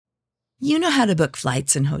You know how to book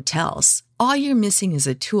flights and hotels. All you're missing is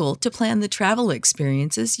a tool to plan the travel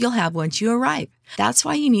experiences you'll have once you arrive. That's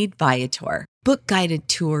why you need Viator. Book guided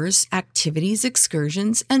tours, activities,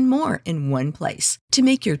 excursions, and more in one place to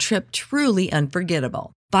make your trip truly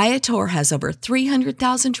unforgettable. Viator has over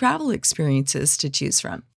 300,000 travel experiences to choose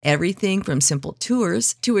from. Everything from simple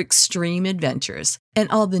tours to extreme adventures and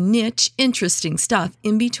all the niche, interesting stuff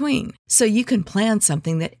in between. So you can plan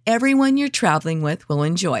something that everyone you're traveling with will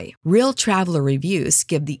enjoy. Real traveler reviews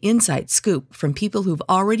give the inside scoop from people who've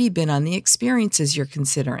already been on the experiences you're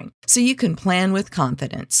considering. So you can plan with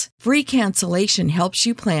confidence. Free cancellation helps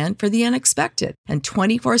you plan for the unexpected. And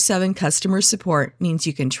 24/7 customer support means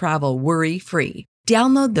you can travel worry-free.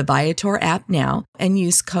 Download the Viator app now and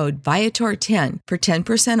use code Viator10 for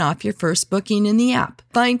 10% off your first booking in the app.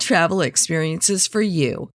 Find travel experiences for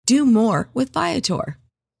you. Do more with Viator.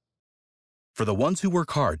 For the ones who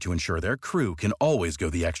work hard to ensure their crew can always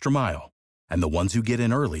go the extra mile, and the ones who get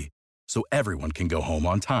in early so everyone can go home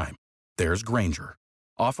on time, there's Grainger,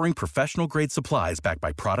 offering professional-grade supplies backed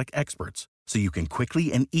by product experts so you can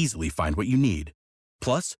quickly and easily find what you need.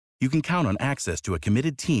 Plus, you can count on access to a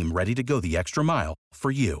committed team ready to go the extra mile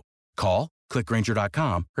for you. Call, click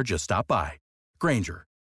Grainger.com, or just stop by. Grainger,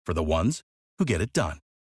 for the ones who get it done.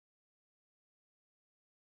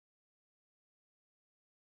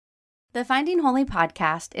 The Finding Holy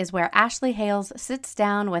podcast is where Ashley Hales sits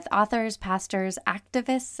down with authors, pastors,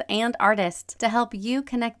 activists, and artists to help you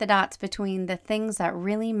connect the dots between the things that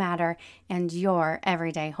really matter and your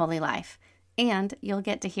everyday holy life. And you'll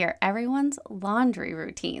get to hear everyone's laundry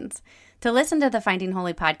routines. To listen to the Finding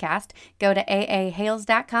Holy podcast, go to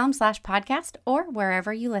aahales.com/podcast or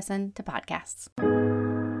wherever you listen to podcasts.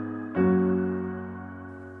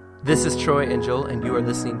 This is Troy and Joel, and you are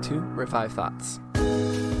listening to Revive Thoughts.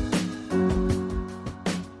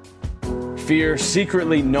 Fear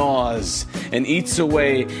secretly gnaws and eats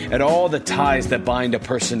away at all the ties that bind a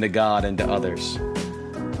person to God and to others.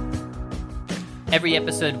 Every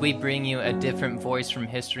episode, we bring you a different voice from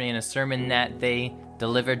history and a sermon that they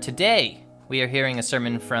delivered. Today, we are hearing a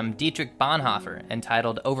sermon from Dietrich Bonhoeffer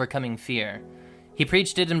entitled Overcoming Fear. He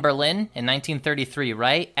preached it in Berlin in 1933,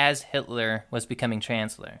 right as Hitler was becoming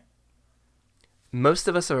chancellor. Most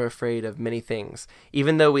of us are afraid of many things.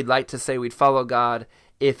 Even though we'd like to say we'd follow God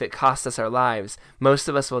if it cost us our lives, most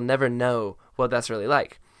of us will never know what that's really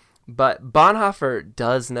like. But Bonhoeffer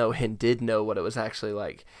does know and did know what it was actually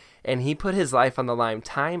like. And he put his life on the line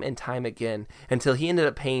time and time again until he ended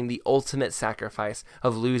up paying the ultimate sacrifice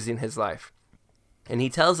of losing his life. And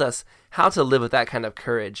he tells us how to live with that kind of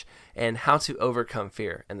courage and how to overcome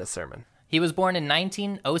fear in this sermon. He was born in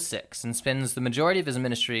 1906 and spends the majority of his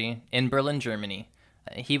ministry in Berlin, Germany.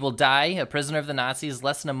 He will die a prisoner of the Nazis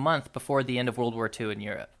less than a month before the end of World War II in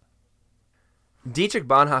Europe. Dietrich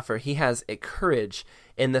Bonhoeffer, he has a courage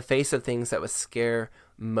in the face of things that would scare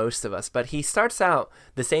most of us. But he starts out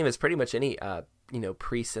the same as pretty much any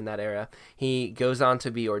priest in that era. He goes on to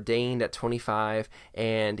be ordained at 25,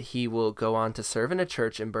 and he will go on to serve in a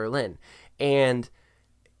church in Berlin. And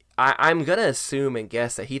I'm going to assume and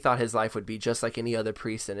guess that he thought his life would be just like any other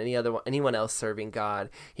priest and anyone else serving God.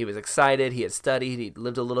 He was excited, he had studied, he'd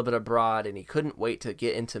lived a little bit abroad, and he couldn't wait to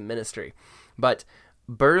get into ministry. But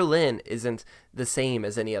Berlin isn't the same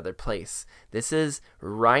as any other place. This is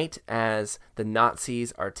right as the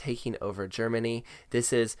Nazis are taking over Germany.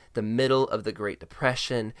 This is the middle of the Great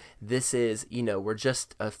Depression. This is, we're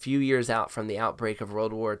just a few years out from the outbreak of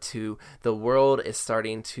World War II. The world is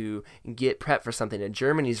starting to get prepped for something, and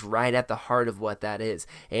Germany's right at the heart of what that is.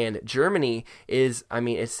 And Germany is,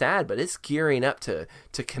 it's sad, but it's gearing up to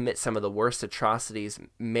commit some of the worst atrocities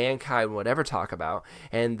mankind would ever talk about.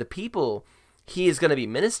 And the people he is going to be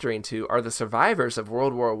ministering to are the survivors of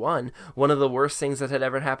World War I, one of the worst things that had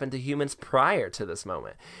ever happened to humans prior to this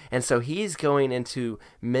moment. And so he's going into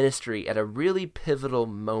ministry at a really pivotal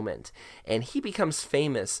moment, and he becomes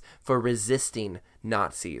famous for resisting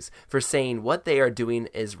Nazis, for saying what they are doing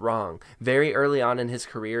is wrong. Very early on in his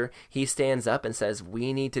career, he stands up and says,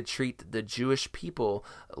 we need to treat the Jewish people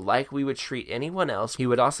like we would treat anyone else. He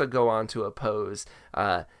would also go on to oppose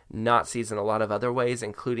Nazis in a lot of other ways,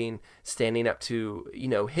 including standing up to,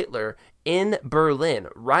 Hitler in Berlin,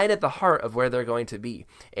 right at the heart of where they're going to be.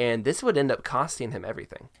 And this would end up costing him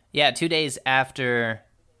everything. Yeah, 2 days after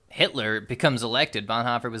Hitler becomes elected,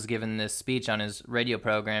 Bonhoeffer was given this speech on his radio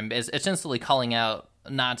program, essentially calling out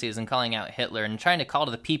Nazis and calling out Hitler and trying to call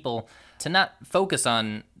to the people to not focus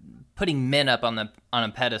on putting men up on a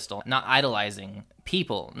pedestal, not idolizing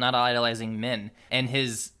people, not idolizing men. And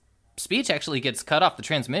his speech actually gets cut off. The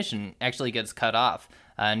transmission actually gets cut off.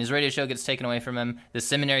 And his radio show gets taken away from him. The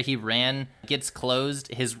seminary he ran gets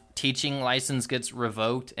closed. His teaching license gets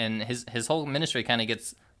revoked, and his whole ministry kind of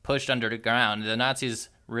gets pushed under the ground. The Nazis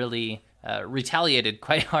really retaliated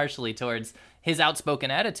quite harshly towards his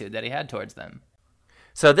outspoken attitude that he had towards them.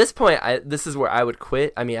 So at this point, this is where I would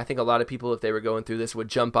quit. I mean, I think a lot of people, if they were going through this, would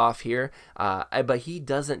jump off here. But he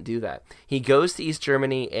doesn't do that. He goes to East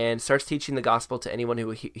Germany and starts teaching the gospel to anyone who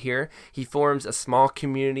would hear. He forms a small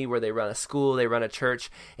community where they run a school, they run a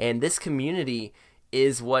church, and this community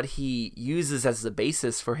is what he uses as the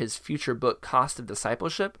basis for his future book, Cost of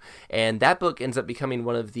Discipleship. And that book ends up becoming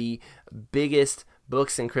one of the biggest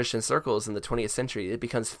books in Christian circles in the 20th century. It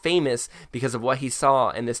becomes famous because of what he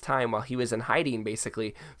saw in this time while he was in hiding,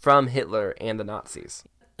 basically, from Hitler and the Nazis.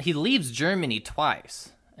 He leaves Germany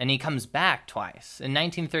twice, and he comes back twice. In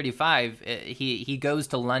 1935, he goes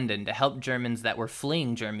to London to help Germans that were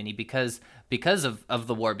fleeing Germany because of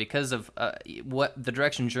the war, because of what the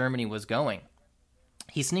direction Germany was going.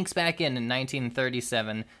 He sneaks back in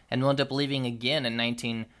 1937 and will end up leaving again in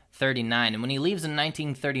 1939. And when he leaves in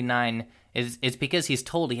 1939, it's because he's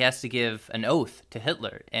told he has to give an oath to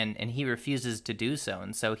Hitler, and he refuses to do so.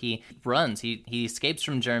 And so he runs, he escapes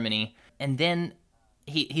from Germany, and then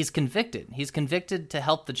he's convicted. He's convicted to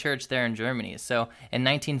help the church there in Germany. So in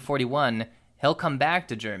 1941, he'll come back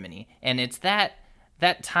to Germany. And it's that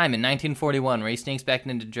time in 1941 where he sneaks back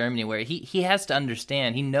into Germany where he has to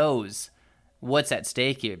understand, he knows what's at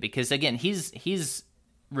stake here. Because again, he's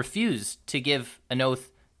refused to give an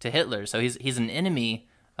oath to Hitler. So he's an enemy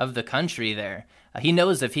of the country there. He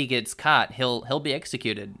knows if he gets caught, he'll be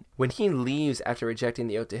executed. When he leaves after rejecting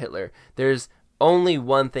the oath to Hitler, there's only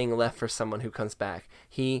one thing left for someone who comes back.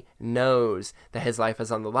 He knows that his life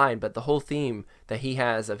is on the line, but the whole theme that he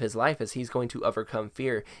has of his life is he's going to overcome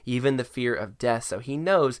fear, even the fear of death. So he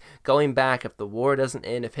knows going back, if the war doesn't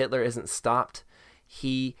end, if Hitler isn't stopped,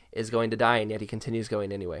 he is going to die, and yet he continues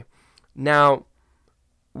going anyway. Now,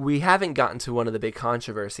 we haven't gotten to one of the big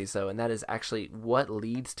controversies, though, and that is actually what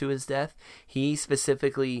leads to his death. He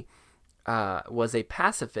specifically was a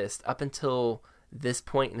pacifist up until this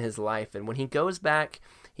point in his life, and when he goes back,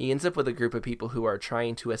 he ends up with a group of people who are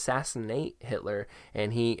trying to assassinate Hitler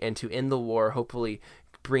and to end the war, hopefully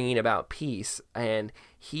bringing about peace. And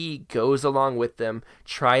he goes along with them,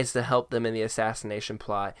 tries to help them in the assassination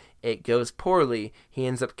plot. It goes poorly. He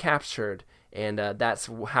ends up captured, and that's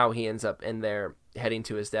how he ends up in there, heading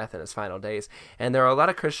to his death in his final days. And there are a lot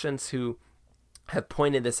of Christians who have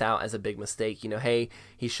pointed this out as a big mistake. Hey,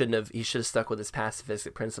 he should have stuck with his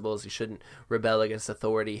pacifistic principles. He shouldn't rebel against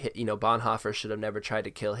authority. Bonhoeffer should have never tried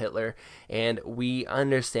to kill Hitler. And we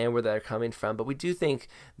understand where they're coming from, but we do think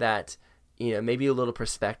that, maybe a little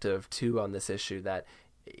perspective too on this issue, that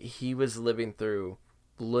he was living through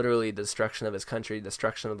literally the destruction of his country,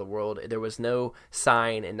 destruction of the world. There was no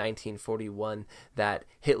sign in 1941 that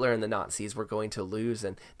Hitler and the Nazis were going to lose,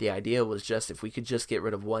 and the idea was just if we could just get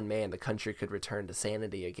rid of one man, the country could return to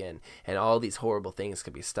sanity again, and all these horrible things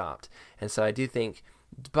could be stopped. And so I do think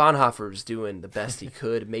Bonhoeffer was doing the best he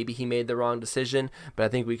could. Maybe he made the wrong decision, but I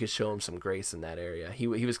think we could show him some grace in that area. He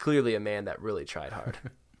was clearly a man that really tried hard.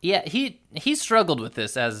 Yeah, he struggled with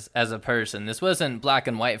this as a person. This wasn't black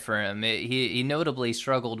and white for him. He notably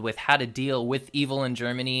struggled with how to deal with evil in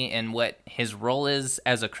Germany and what his role is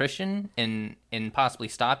as a Christian in possibly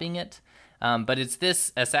stopping it. But it's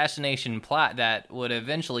this assassination plot that would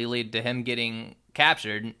eventually lead to him getting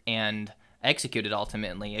captured and executed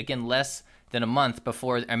ultimately. Again, less than a month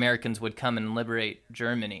before Americans would come and liberate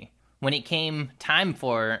Germany. When it came time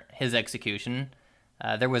for his execution,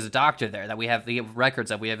 there was a doctor there that we have records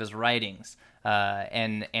of. We have his writings,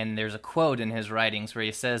 and there's a quote in his writings where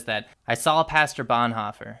he says that, "I saw Pastor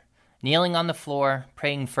Bonhoeffer kneeling on the floor,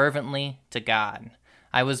 praying fervently to God.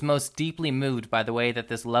 I was most deeply moved by the way that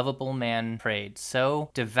this lovable man prayed, so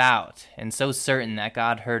devout and so certain that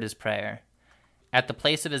God heard his prayer. At the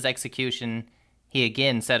place of his execution, he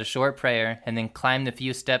again said a short prayer and then climbed the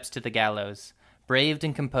few steps to the gallows, braved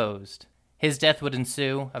and composed. His death would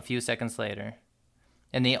ensue a few seconds later.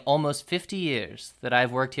 In the almost 50 years that I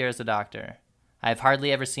have worked here as a doctor, I have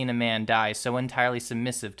hardly ever seen a man die so entirely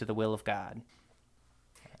submissive to the will of God."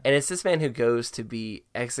 And it's this man who goes to be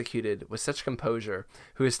executed with such composure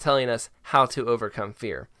who is telling us how to overcome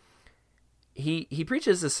fear. He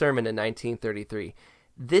preaches a sermon in 1933.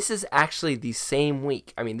 This is actually the same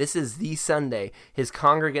week. I mean, this is the Sunday his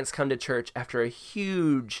congregants come to church after a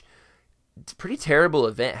huge, pretty terrible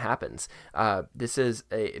event happens. This is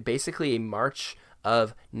basically a march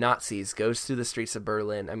of Nazis goes through the streets of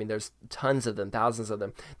Berlin. I mean, there's tons of them, thousands of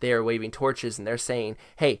them. They are waving torches and they're saying,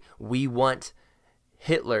 "Hey, we want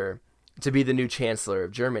Hitler to be the new chancellor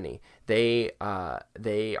of Germany. They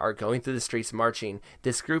are going through the streets marching.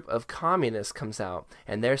 This group of communists comes out,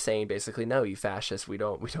 and they're saying basically, no, you fascists, we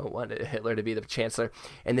don't want Hitler to be the chancellor.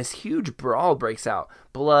 And this huge brawl breaks out.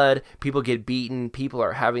 Blood, people get beaten, people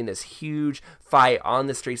are having this huge fight on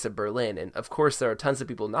the streets of Berlin. And of course, there are tons of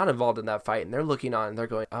people not involved in that fight, and they're looking on and they're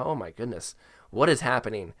going, oh my goodness, what is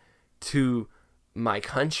happening to my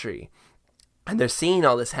country? And they're seeing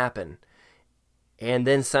all this happen. And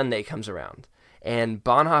then Sunday comes around, and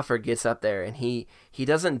Bonhoeffer gets up there, and he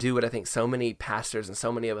doesn't do what I think so many pastors and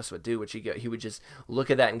so many of us would do, which he would just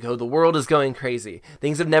look at that and go, the world is going crazy.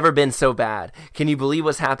 Things have never been so bad. Can you believe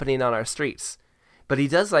what's happening on our streets? But he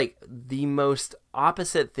does like the most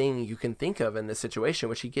opposite thing you can think of in this situation,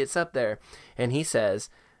 which he gets up there and he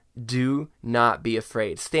says, do not be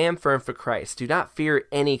afraid. Stand firm for Christ. Do not fear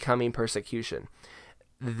any coming persecution.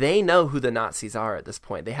 They know who the Nazis are at this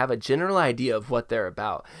point. They have a general idea of what they're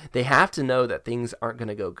about. They have to know that things aren't going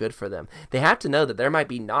to go good for them. They have to know that there might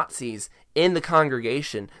be Nazis in the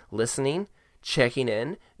congregation listening, checking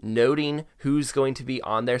in, noting who's going to be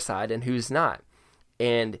on their side and who's not.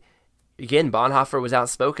 And again, Bonhoeffer was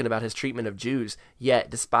outspoken about his treatment of Jews,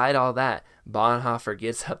 yet despite all that, Bonhoeffer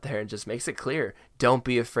gets up there and just makes it clear, don't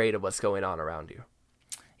be afraid of what's going on around you.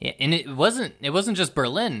 Yeah, and it wasn't just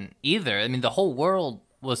Berlin either. I mean, the whole world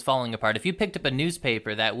was falling apart. If you picked up a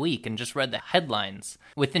newspaper that week and just read the headlines,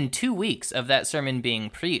 within 2 weeks of that sermon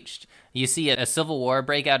being preached, you see a civil war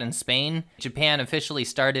break out in Spain. Japan officially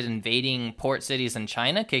started invading port cities in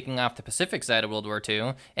China, kicking off the Pacific side of World War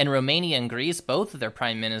II. And Romania and Greece, both of their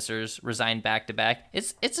prime ministers resigned back to back.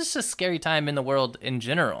 It's just a scary time in the world in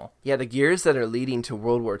general. Yeah, the gears that are leading to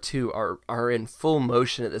World War II are in full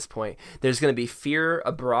motion at this point. There's going to be fear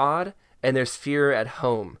abroad, and there's fear at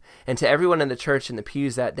home. And to everyone in the church in the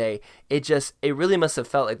pews that day, it really must have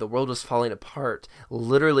felt like the world was falling apart,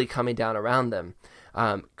 literally coming down around them.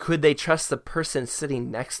 Could they trust the person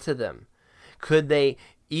sitting next to them? Could they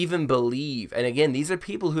even believe? And again, these are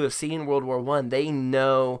people who have seen World War I. They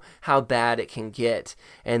know how bad it can get.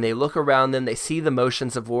 And they look around them, they see the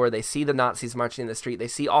motions of war, they see the Nazis marching in the street, they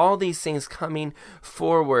see all these things coming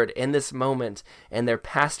forward in this moment. And their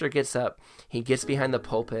pastor gets up, he gets behind the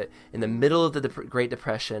pulpit in the middle of the Great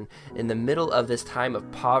Depression, in the middle of this time of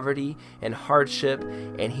poverty and hardship,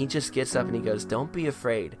 and he just gets up and he goes, don't be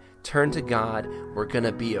afraid, turn to God, we're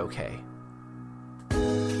gonna be okay.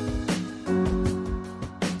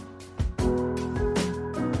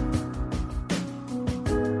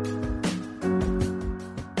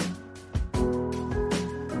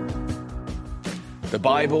 The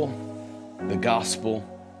Bible, the gospel,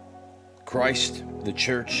 Christ, the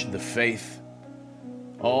church, the faith,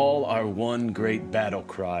 all are one great battle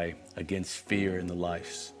cry against fear in the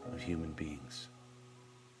lives of human beings.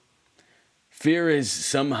 Fear is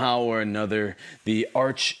somehow or another the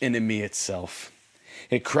arch enemy itself.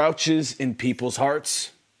 It crouches in people's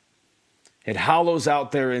hearts. It hollows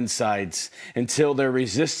out their insides until their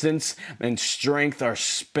resistance and strength are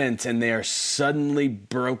spent and they are suddenly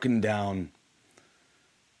broken down.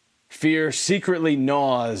 Fear secretly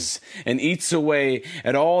gnaws and eats away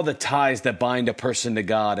at all the ties that bind a person to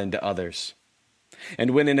God and to others.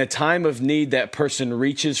 And when in a time of need that person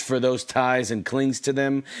reaches for those ties and clings to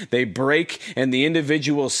them, they break and the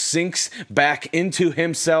individual sinks back into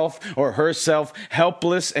himself or herself,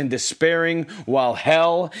 helpless and despairing, while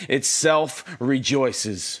hell itself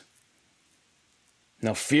rejoices.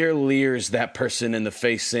 Now fear leers that person in the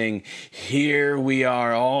face, saying, here we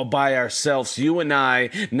are all by ourselves, you and I.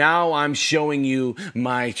 Now I'm showing you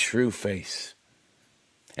my true face.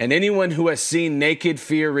 And anyone who has seen naked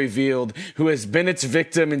fear revealed, who has been its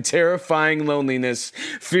victim in terrifying loneliness,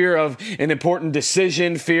 fear of an important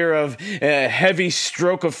decision, fear of a heavy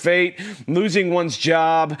stroke of fate, losing one's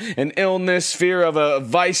job, an illness, fear of a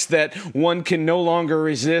vice that one can no longer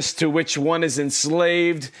resist, to which one is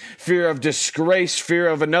enslaved, fear of disgrace, fear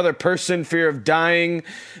of another person, fear of dying,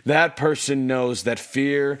 that person knows that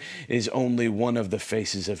fear is only one of the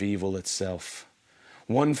faces of evil itself.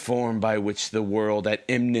 One form by which the world at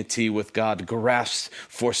enmity with God grasps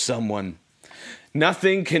for someone.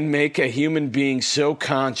 Nothing can make a human being so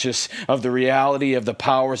conscious of the reality of the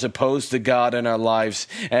powers opposed to God in our lives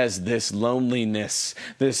as this loneliness,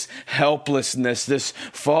 this helplessness, this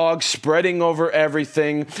fog spreading over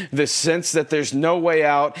everything, this sense that there's no way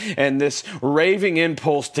out, and this raving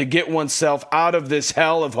impulse to get oneself out of this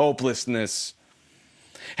hell of hopelessness.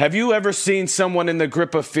 Have you ever seen someone in the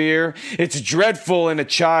grip of fear? It's dreadful in a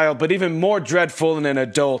child, but even more dreadful in an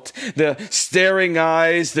adult. The staring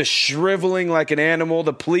eyes, the shriveling like an animal,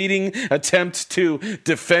 the pleading attempt to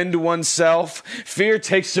defend oneself. Fear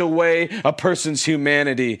takes away a person's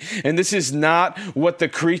humanity. And this is not what the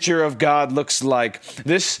creature of God looks like.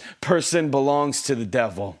 This person belongs to the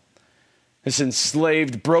devil. This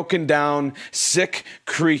enslaved, broken down, sick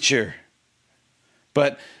creature.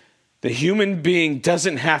 But the human being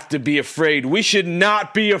doesn't have to be afraid. We should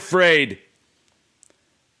not be afraid.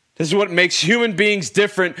 This is what makes human beings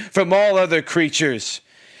different from all other creatures.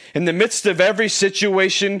 In the midst of every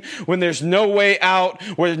situation, when there's no way out,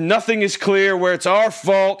 where nothing is clear, where it's our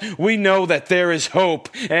fault, we know that there is hope.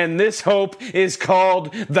 And this hope is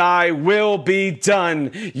called, Thy will be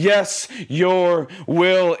done. Yes, your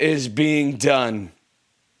will is being done.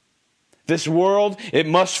 This world, it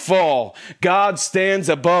must fall. God stands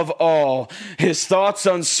above all. His thoughts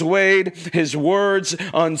unswayed, his words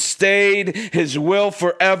unstayed, his will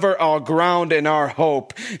forever our ground and our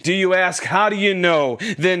hope. Do you ask, how do you know?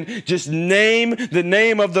 Then just name the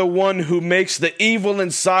name of the one who makes the evil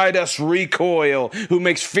inside us recoil, who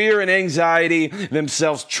makes fear and anxiety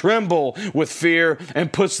themselves tremble with fear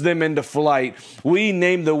and puts them into flight. We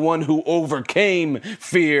name the one who overcame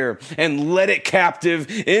fear and led it captive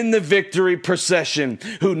in the victory procession,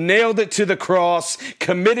 who nailed it to the cross,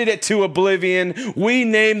 committed it to oblivion. We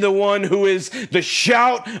name the one who is the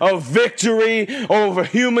shout of victory over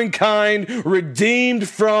humankind, redeemed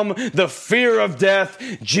from the fear of death,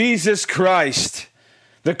 Jesus Christ.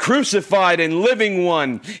 The crucified and living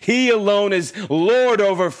one. He alone is Lord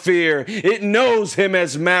over fear. It knows him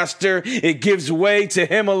as master. It gives way to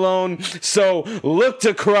him alone. So look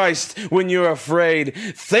to Christ when you're afraid.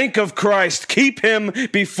 Think of Christ. Keep him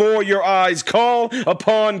before your eyes. Call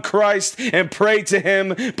upon Christ and pray to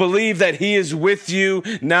him. Believe that he is with you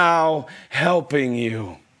now, helping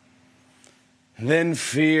you. Then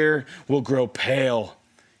fear will grow pale,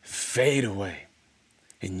 fade away,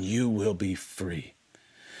 and you will be free.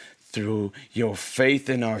 Through your faith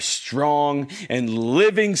in our strong and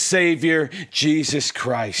living Savior, Jesus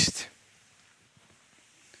Christ.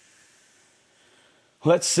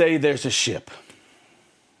 Let's say there's a ship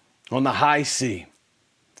on the high sea,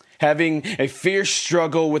 having a fierce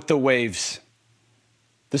struggle with the waves.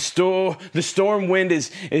 The storm wind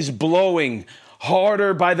is blowing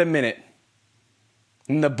harder by the minute,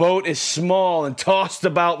 and the boat is small and tossed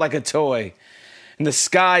about like a toy. And the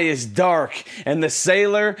sky is dark, and the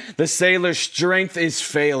sailor's strength is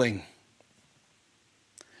failing.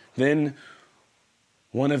 Then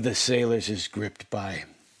one of the sailors is gripped by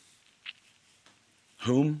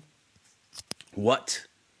whom? What?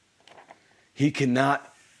 He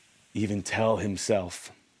cannot even tell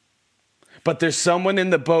himself. But there's someone in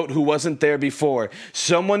the boat who wasn't there before.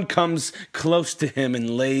 Someone comes close to him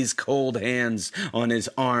and lays cold hands on his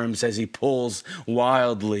arms as he pulls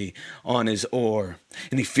wildly on his oar.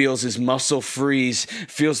 And he feels his muscle freeze,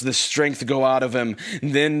 feels the strength go out of him.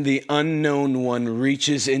 Then the unknown one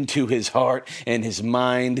reaches into his heart and his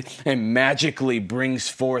mind and magically brings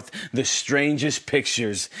forth the strangest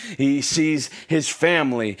pictures. He sees his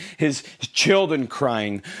family, his children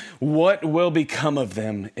crying. What will become of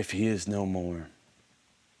them if he is no more?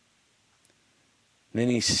 Then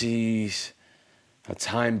he sees a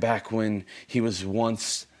time back when he was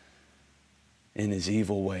once in his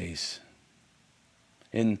evil ways.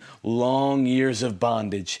 In long years of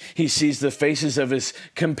bondage, he sees the faces of his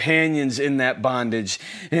companions in that bondage,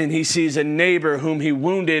 and he sees a neighbor whom he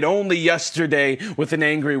wounded only yesterday with an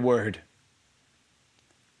angry word.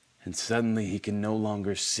 And suddenly he can no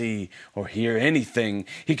longer see or hear anything.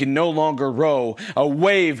 He can no longer row. A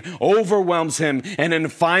wave overwhelms him, and in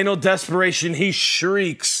final desperation he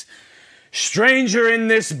shrieks, "Stranger in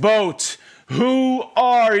this boat, who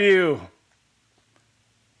are you?"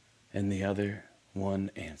 And the other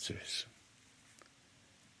one answers,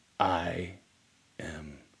 "I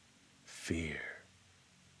am fear."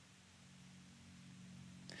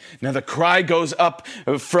 Now the cry goes up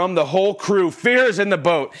from the whole crew. Fear is in the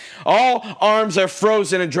boat. All arms are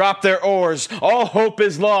frozen and drop their oars. All hope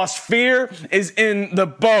is lost. Fear is in the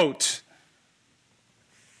boat.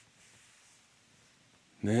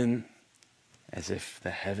 Then, as if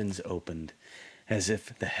the heavens opened, as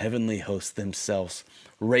if the heavenly hosts themselves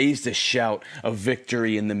raised a shout of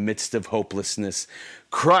victory in the midst of hopelessness.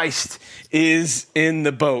 Christ is in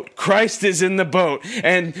the boat. Christ is in the boat.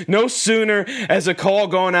 And no sooner has a call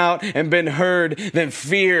gone out and been heard than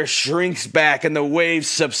fear shrinks back and the waves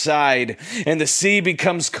subside and the sea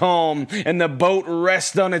becomes calm and the boat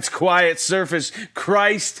rests on its quiet surface.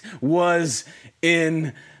 Christ was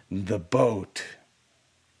in the boat.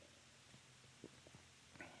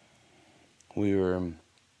 We were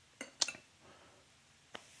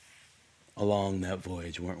along that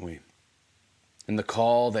voyage, weren't we? And the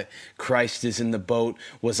call that Christ is in the boat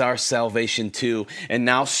was our salvation too. And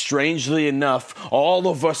now, strangely enough, all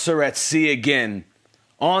of us are at sea again.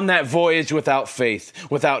 On that voyage without faith,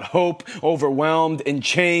 without hope, overwhelmed, in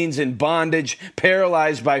chains, in bondage,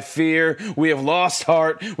 paralyzed by fear. We have lost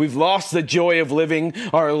heart. We've lost the joy of living.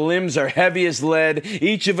 Our limbs are heavy as lead.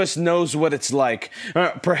 Each of us knows what it's like.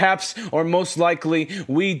 Perhaps, or most likely,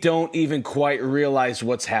 we don't even quite realize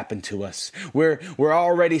what's happened to us. We're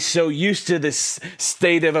already so used to this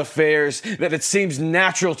state of affairs that it seems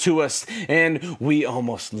natural to us, and we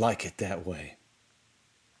almost like it that way.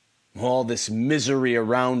 All this misery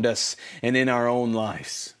around us and in our own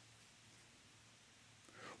lives.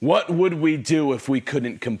 What would we do if we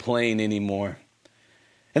couldn't complain anymore?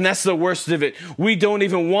 And that's the worst of it. We don't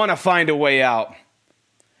even want to find a way out.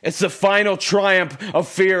 It's the final triumph of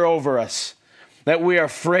fear over us, that we are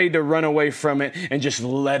afraid to run away from it and just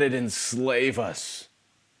let it enslave us.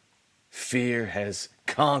 Fear has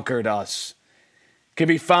conquered us. Can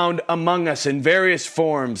be found among us in various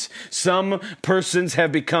forms. Some persons have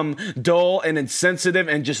become dull and insensitive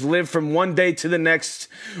and just live from one day to the next,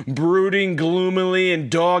 brooding gloomily and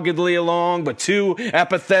doggedly along, but too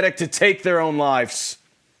apathetic to take their own lives.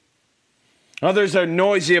 Others are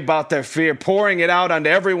noisy about their fear, pouring it out onto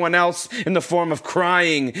everyone else in the form of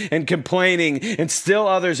crying and complaining. And still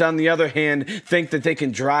others, on the other hand, think that they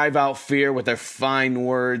can drive out fear with their fine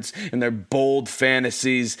words and their bold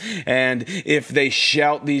fantasies. And if they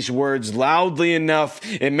shout these words loudly enough,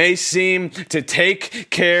 it may seem to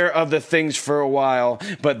take care of the things for a while.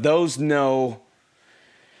 But those who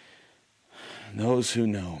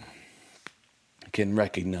know, can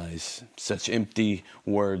recognize such empty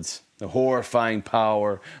words, the horrifying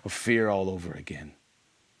power of fear all over again.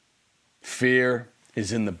 Fear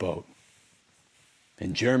is in the boat.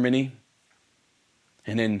 In Germany,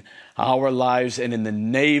 and in our lives, and in the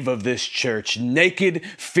nave of this church. Naked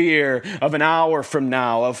fear of an hour from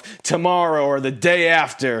now, of tomorrow or the day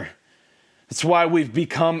after. That's why we've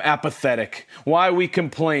become apathetic, why we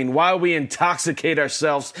complain, why we intoxicate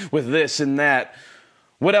ourselves with this and that.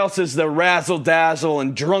 What else is the razzle-dazzle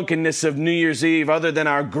and drunkenness of New Year's Eve other than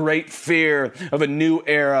our great fear of a new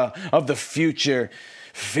era, of the future?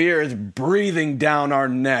 Fear is breathing down our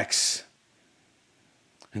necks.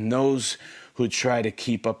 And those who try to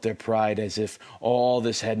keep up their pride as if all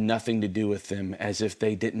this had nothing to do with them, as if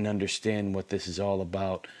they didn't understand what this is all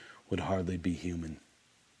about, would hardly be human.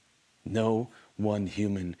 No one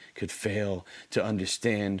human could fail to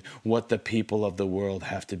understand what the people of the world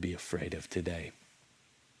have to be afraid of today.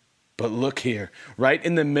 But look here, right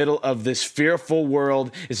in the middle of this fearful world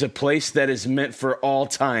is a place that is meant for all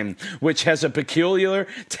time, which has a peculiar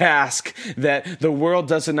task that the world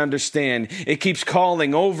doesn't understand. It keeps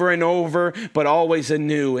calling over and over, but always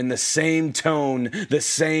anew in the same tone, the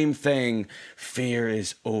same thing. Fear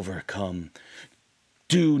is overcome.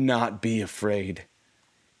 Do not be afraid.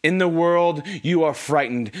 In the world, you are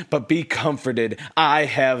frightened, but be comforted. I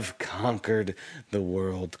have conquered the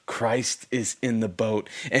world. Christ is in the boat.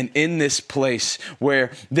 And in this place where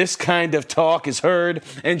this kind of talk is heard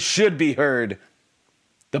and should be heard,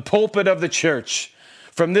 the pulpit of the church,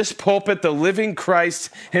 from this pulpit, the living Christ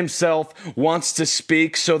himself wants to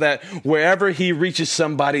speak so that wherever he reaches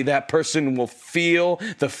somebody, that person will feel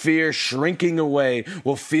the fear shrinking away,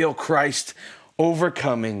 will feel Christ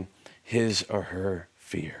overcoming his or her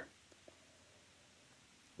fear.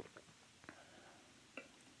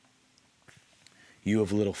 You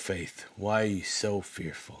of little faith, why are you so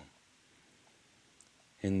fearful?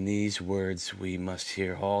 In these words, we must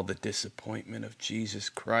hear all the disappointment of Jesus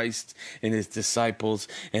Christ and his disciples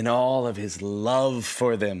and all of his love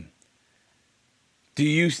for them. Do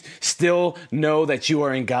you still know that you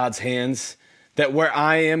are in God's hands? That where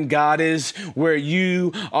I am, God is. Where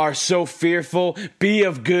you are so fearful, be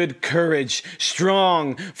of good courage,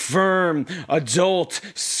 strong, firm, adult,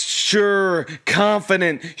 sure,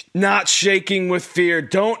 confident, not shaking with fear.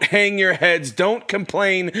 Don't hang your heads. Don't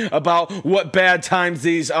complain about what bad times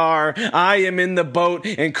these are. I am in the boat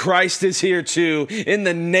and Christ is here too, in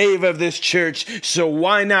the nave of this church. So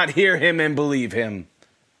why not hear him and believe him?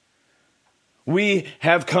 We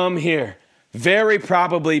have come here very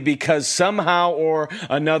probably because somehow or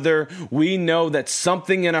another we know that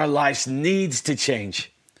something in our lives needs to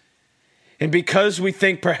change. And because we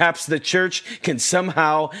think perhaps the church can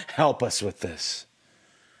somehow help us with this.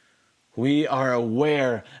 We are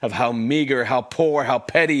aware of how meager, how poor, how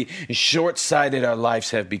petty, and short-sighted our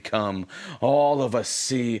lives have become. All of us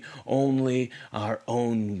see only our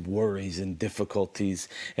own worries and difficulties,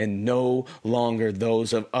 and no longer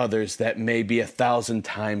those of others that may be 1,000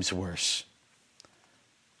 times worse.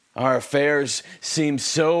 Our affairs seem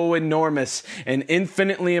so enormous and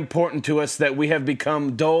infinitely important to us that we have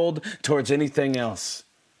become dulled towards anything else.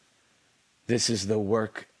 This is the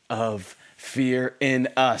work of fear in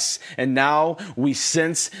us. And now we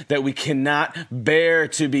sense that we cannot bear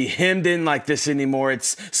to be hemmed in like this anymore.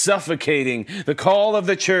 It's suffocating. The call of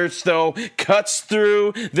the church, though, cuts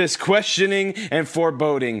through this questioning and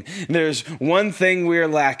foreboding. There's one thing we're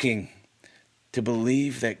lacking: to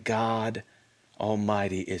believe that God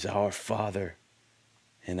Almighty is our Father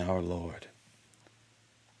and our Lord.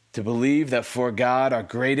 To believe that for God our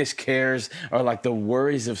greatest cares are like the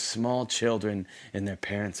worries of small children in their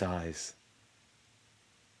parents' eyes.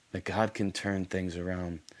 That God can turn things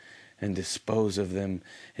around and dispose of them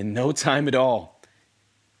in no time at all.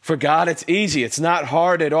 For God, it's easy. It's not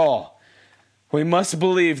hard at all. We must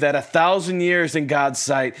believe that 1,000 years in God's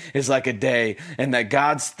sight is like a day, and that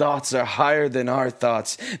God's thoughts are higher than our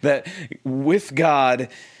thoughts. That with God,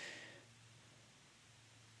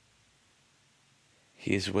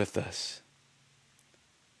 He is with us.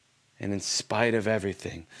 And in spite of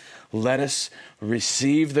everything, let us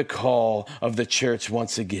receive the call of the church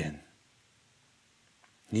once again.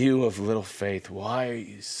 You of little faith, why are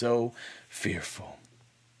you so fearful?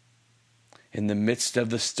 In the midst of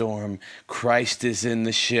the storm, Christ is in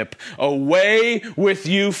the ship. Away with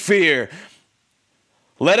you, fear.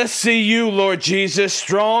 Let us see you, Lord Jesus,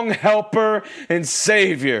 strong helper and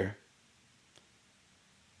Savior.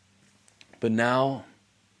 But now,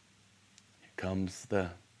 here comes the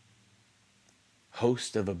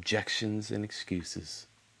host of objections and excuses.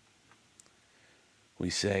 We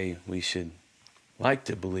say we should like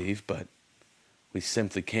to believe, but we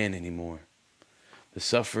simply can't anymore. The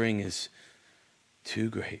suffering is too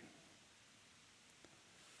great.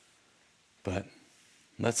 But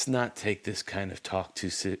let's not take this kind of talk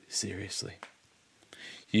too seriously.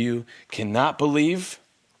 You cannot believe?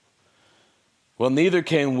 Well, neither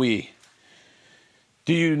can we.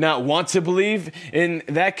 Do you not want to believe? In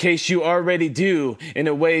that case, you already do, in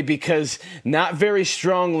a way, because not very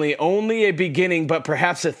strongly, only a beginning, but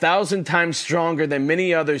perhaps 1,000 times stronger than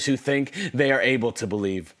many others who think they are able to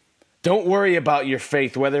believe. Don't worry about your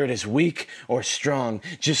faith, whether it is weak or strong.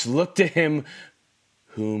 Just look to Him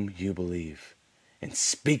whom you believe and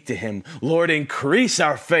speak to Him. Lord, increase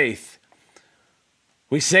our faith.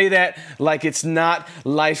 We say that like it's not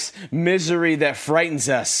life's misery that frightens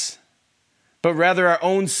us, but rather our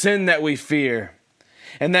own sin that we fear,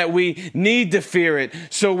 and that we need to fear it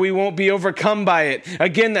so we won't be overcome by it.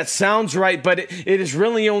 Again, that sounds right, but it is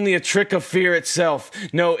really only a trick of fear itself.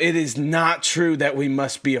 No, it is not true that we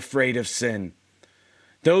must be afraid of sin.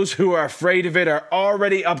 Those who are afraid of it are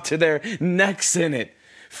already up to their necks in it.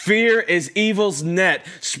 Fear is evil's net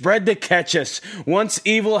spread to catch us. Once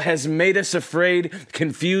evil has made us afraid,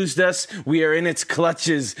 confused us, we are in its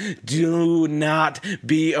clutches. Do not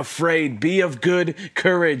be afraid. Be of good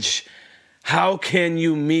courage. How can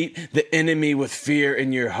you meet the enemy with fear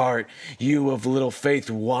in your heart? You of little faith,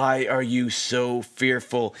 why are you so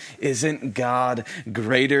fearful? Isn't God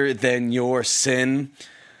greater than your sin?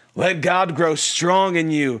 Let God grow strong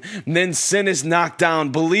in you. Then sin is knocked down.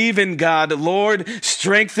 Believe in God. Lord,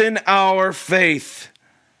 strengthen our faith.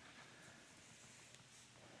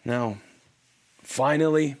 Now,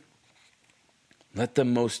 finally, let the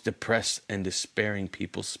most depressed and despairing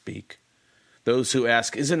people speak. Those who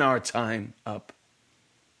ask, isn't our time up?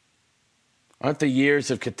 Aren't the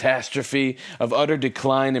years of catastrophe, of utter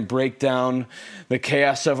decline and breakdown, the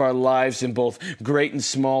chaos of our lives in both great and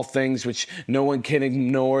small things which no one can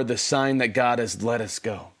ignore, the sign that God has let us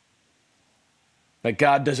go? That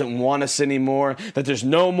God doesn't want us anymore, that there's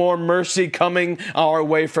no more mercy coming our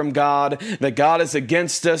way from God, that God is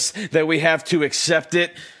against us, that we have to accept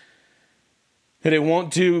it, that it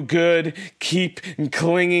won't do good, keep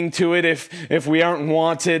clinging to it if we aren't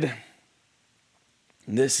wanted.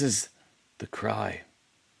 This is the cry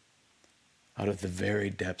out of the very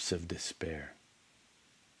depths of despair.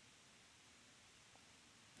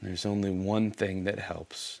 There's only one thing that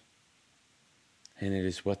helps, and it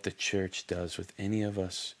is what the church does with any of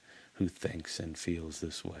us who thinks and feels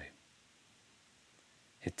this way.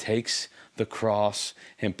 It takes the cross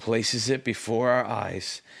and places it before our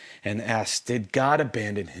eyes and asks, did God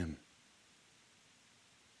abandon him?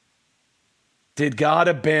 Did God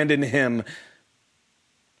abandon him?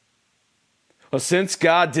 Well, since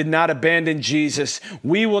God did not abandon Jesus,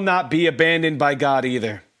 we will not be abandoned by God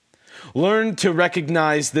either. Learn to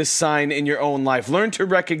recognize this sign in your own life. Learn to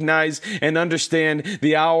recognize and understand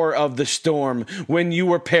the hour of the storm when you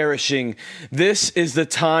were perishing. This is the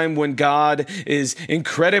time when God is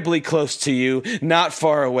incredibly close to you, not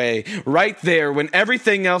far away. Right there, when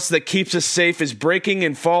everything else that keeps us safe is breaking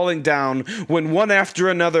and falling down, when one after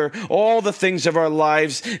another, all the things of our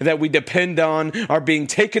lives that we depend on are being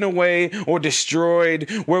taken away or destroyed,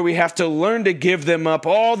 where we have to learn to give them up.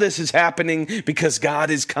 All this is happening because God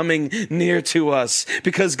is coming near to us,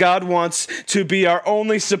 because God wants to be our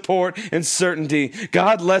only support and certainty.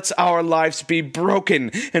 God lets our lives be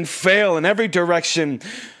broken and fail in every direction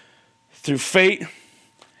through fate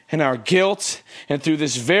and our guilt, and through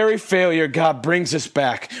this very failure, God brings us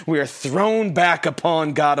back. We are thrown back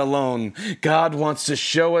upon God alone. God wants to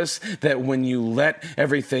show us that when you let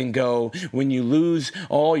everything go, when you lose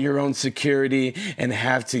all your own security and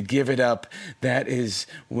have to give it up, that is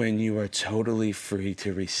when you are totally free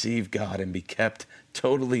to receive God and be kept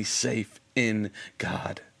totally safe in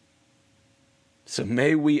God. So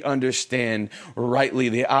may we understand rightly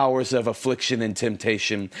the hours of affliction and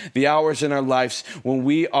temptation, the hours in our lives when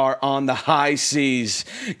we are on the high seas.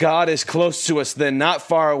 God is close to us, then not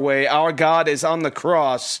far away. Our God is on the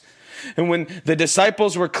cross. And when the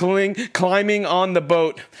disciples were climbing on the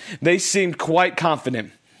boat, they seemed quite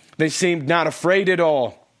confident. They seemed not afraid at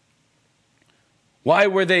all. Why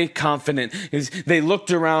were they confident? Because they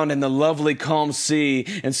looked around in the lovely calm sea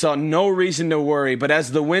and saw no reason to worry. But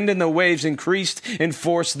as the wind and the waves increased in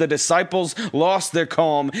force, the disciples lost their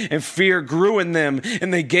calm and fear grew in them,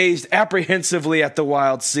 and they gazed apprehensively at the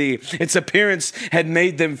wild sea. Its appearance had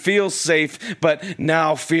made them feel safe, but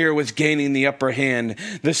now fear was gaining the upper hand.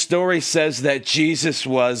 The story says that Jesus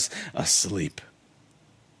was asleep.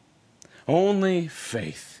 Only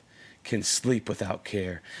faith can sleep without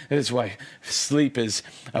care. That is why sleep is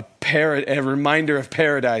a reminder of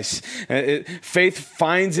paradise. Faith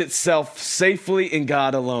finds itself safely in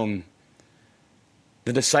God alone.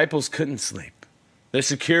 The disciples couldn't sleep. Their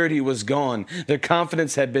security was gone. Their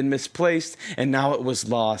confidence had been misplaced, and now it was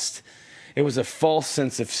lost. It was a false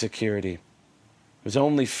sense of security. It was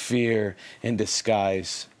only fear in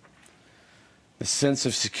disguise. The sense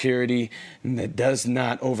of security that does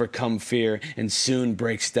not overcome fear and soon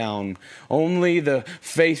breaks down. Only the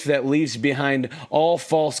faith that leaves behind all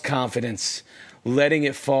false confidence, letting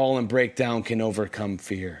it fall and break down, can overcome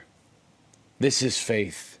fear. This is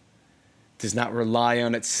faith. It does not rely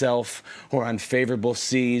on itself or on favorable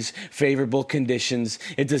seas, favorable conditions.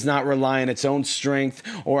 It does not rely on its own strength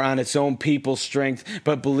or on its own people's strength,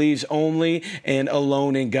 but believes only and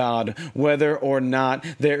alone in God, whether or not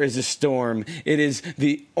there is a storm. It is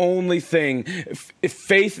the only thing.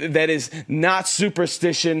 Faith that is not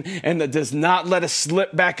superstition and that does not let us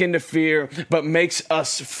slip back into fear, but makes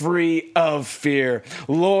us free of fear.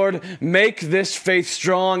 Lord, make this faith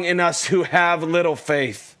strong in us who have little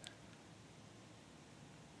faith.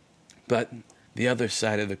 But the other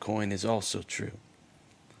side of the coin is also true.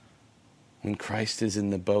 When Christ is in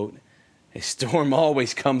the boat, a storm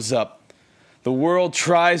always comes up. The world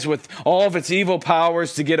tries with all of its evil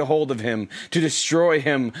powers to get a hold of him, to destroy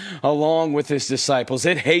him along with his disciples.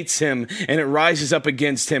 It hates him and it rises up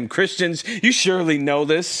against him. Christians, you surely know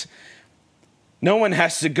this. No one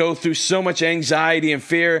has to go through so much anxiety and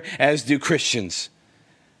fear as do Christians.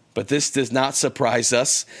 But this does not surprise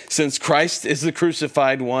us, since Christ is the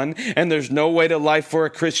crucified one, and there's no way to life for a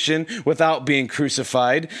Christian without being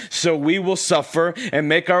crucified. So we will suffer and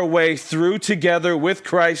make our way through together with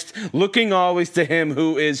Christ, looking always to him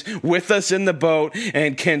who is with us in the boat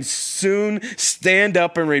and can soon stand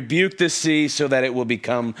up and rebuke the sea so that it will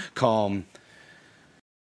become calm.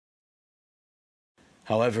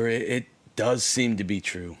 However, it does seem to be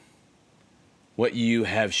true. What you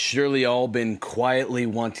have surely all been quietly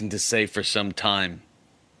wanting to say for some time,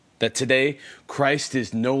 that today Christ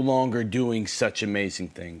is no longer doing such amazing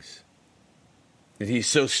things. That he's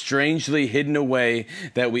so strangely hidden away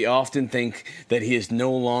that we often think that he is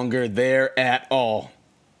no longer there at all.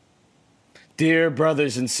 Dear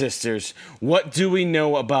brothers and sisters, what do we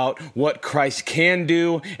know about what Christ can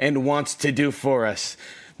do and wants to do for us?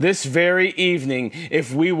 This very evening,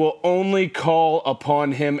 if we will only call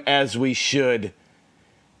upon him as we should.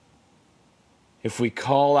 If we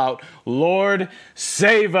call out, Lord,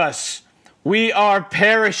 save us, we are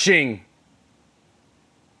perishing.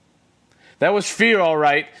 That was fear, all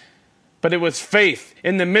right, but it was faith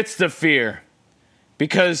in the midst of fear,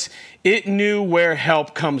 because it knew where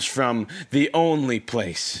help comes from, the only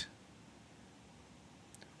place.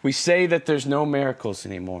 We say that there's no miracles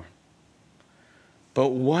anymore.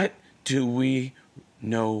 But what do we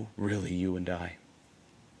know really, you and I?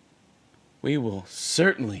 We will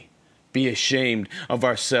certainly be ashamed of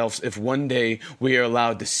ourselves if one day we are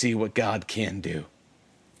allowed to see what God can do.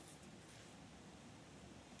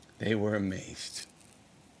 They were amazed,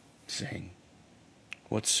 saying,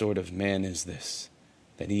 "What sort of man is this,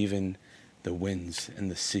 that even the winds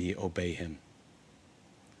and the sea obey him?"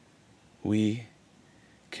 We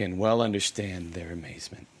can well understand their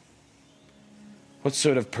amazement. What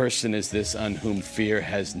sort of person is this on whom fear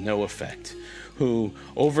has no effect, who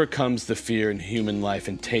overcomes the fear in human life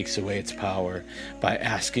and takes away its power? By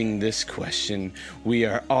asking this question, we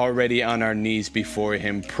are already on our knees before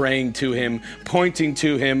him, praying to him, pointing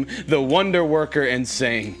to him, the wonder worker, and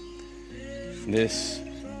saying, "This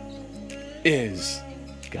is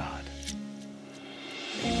God."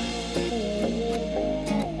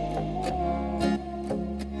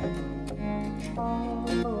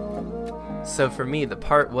 So for me,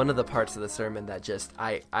 one of the parts of the sermon that just,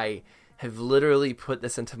 I have literally put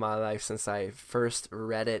this into my life since I first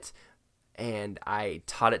read it, and I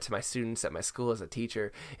taught it to my students at my school as a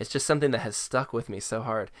teacher. It's just something that has stuck with me so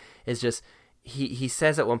hard. It's just, he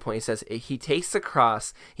says at one point, he says, he takes the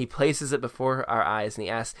cross, he places it before our eyes, and he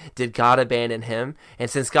asks, did God abandon him? And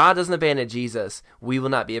since God doesn't abandon Jesus, we will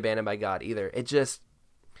not be abandoned by God either.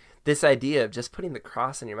 This idea of just putting the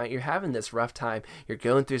cross in your mind, you're having this rough time, you're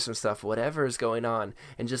going through some stuff, whatever is going on,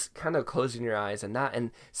 and just kind of closing your eyes, and not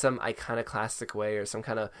in some iconoclastic way or some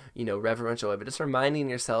kind of, reverential way, but just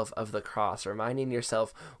reminding yourself of the cross, reminding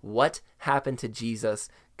yourself what happened to Jesus.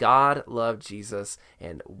 God loved Jesus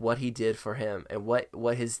and what he did for him and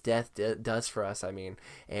what his death does for us,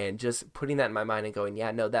 and just putting that in my mind and going,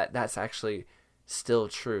 yeah, no, that's actually still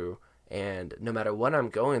true. And no matter what I'm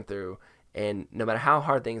going through, and no matter how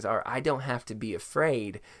hard things are, I don't have to be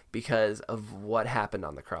afraid because of what happened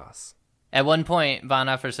on the cross. At one point,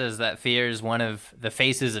 Bonhoeffer says that fear is one of the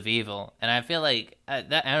faces of evil. And I feel like,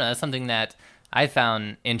 that's something that I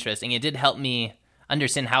found interesting. It did help me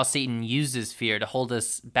understand how Satan uses fear to hold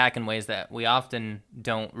us back in ways that we often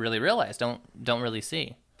don't really realize, don't really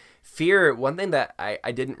see. Fear, one thing that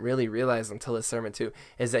I didn't really realize until this sermon too,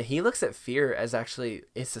 is that he looks at fear as actually,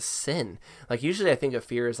 it's a sin. Like usually I think of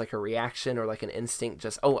fear as like a reaction or like an instinct,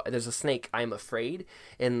 just, oh, there's a snake, I'm afraid.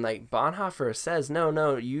 And like Bonhoeffer says,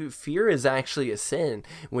 no, fear is actually a sin.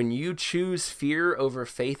 When you choose fear over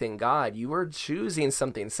faith in God, you are choosing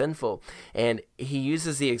something sinful. And he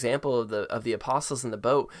uses the example of the apostles in the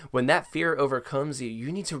boat. When that fear overcomes you,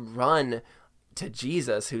 you need to run to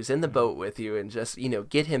Jesus, who's in the boat with you, and just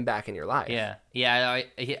get him back in your life. Yeah.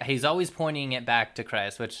 He's always pointing it back to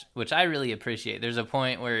Christ, which I really appreciate. There's a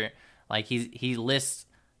point where like he's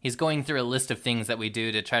going through a list of things that we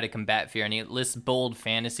do to try to combat fear, and he lists bold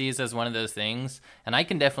fantasies as one of those things, and I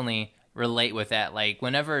can definitely relate with that. Like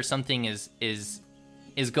whenever something is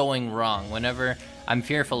going wrong, whenever I'm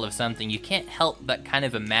fearful of something, you can't help but kind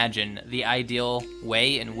of imagine the ideal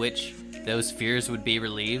way in which those fears would be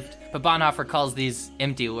relieved. But Bonhoeffer calls these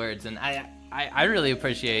empty words, and I really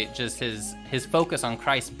appreciate just his focus on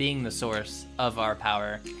Christ being the source of our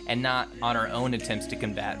power and not on our own attempts to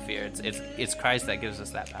combat fear. It's Christ that gives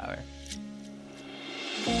us that power.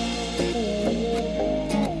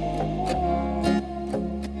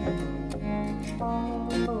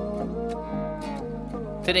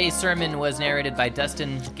 Today's sermon was narrated by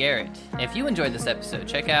Dustin Garrett. If you enjoyed this episode,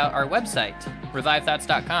 check out our website,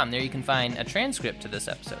 revivethoughts.com. There you can find a transcript to this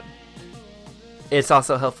episode. It's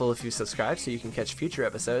also helpful if you subscribe so you can catch future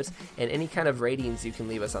episodes, and any kind of ratings you can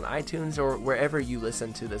leave us on iTunes or wherever you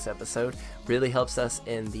listen to this episode really helps us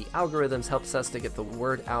in the algorithms, helps us to get the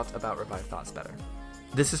word out about Revived Thoughts better.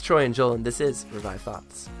 This is Troy and Joel, and this is Revived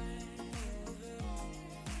Thoughts.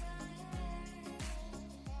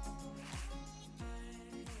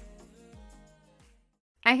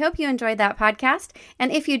 I hope you enjoyed that podcast,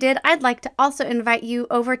 and if you did, I'd like to also invite you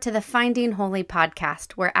over to the Finding Holy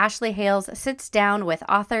podcast, where Ashley Hales sits down with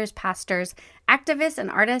authors, pastors, activists,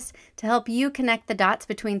 and artists to help you connect the dots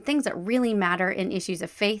between things that really matter in issues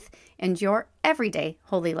of faith and your everyday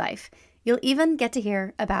holy life. You'll even get to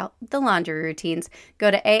hear about the laundry routines.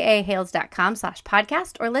 Go to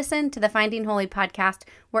aahales.com/podcast or listen to the Finding Holy podcast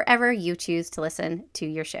wherever you choose to listen to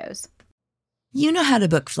your shows. You know how to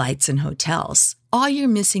book flights and hotels. All you're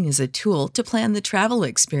missing is a tool to plan the travel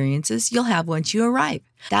experiences you'll have once you arrive.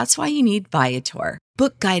 That's why you need Viator.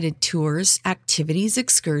 Book guided tours, activities,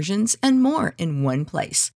 excursions, and more in one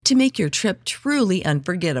place to make your trip truly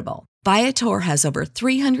unforgettable. Viator has over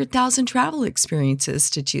 300,000 travel experiences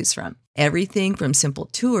to choose from. Everything from simple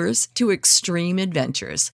tours to extreme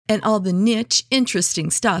adventures, and all the niche,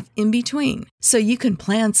 interesting stuff in between. So you can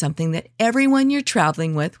plan something that everyone you're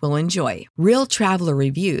traveling with will enjoy. Real traveler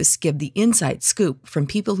reviews give the inside scoop from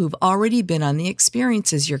people who've already been on the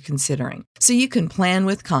experiences you're considering. So you can plan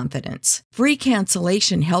with confidence. Free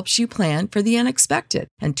cancellation helps you plan for the unexpected.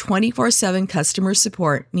 And 24/7 customer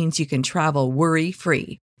support means you can travel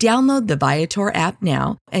worry-free. Download the Viator app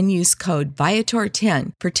now and use code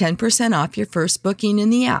Viator10 for 10% off your first booking in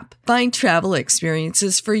the app. Find travel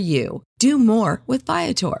experiences for you. Do more with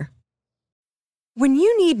Viator. When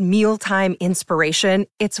you need mealtime inspiration,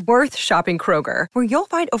 it's worth shopping Kroger, where you'll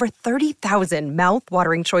find over 30,000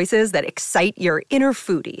 mouth-watering choices that excite your inner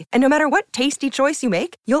foodie. And no matter what tasty choice you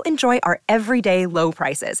make, you'll enjoy our everyday low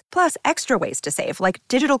prices, plus extra ways to save, like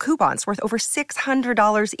digital coupons worth over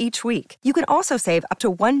 $600 each week. You can also save up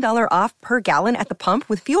to $1 off per gallon at the pump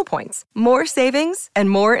with fuel points. More savings and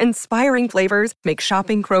more inspiring flavors make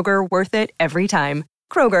shopping Kroger worth it every time.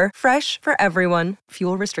 Kroger, fresh for everyone.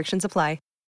 Fuel restrictions apply.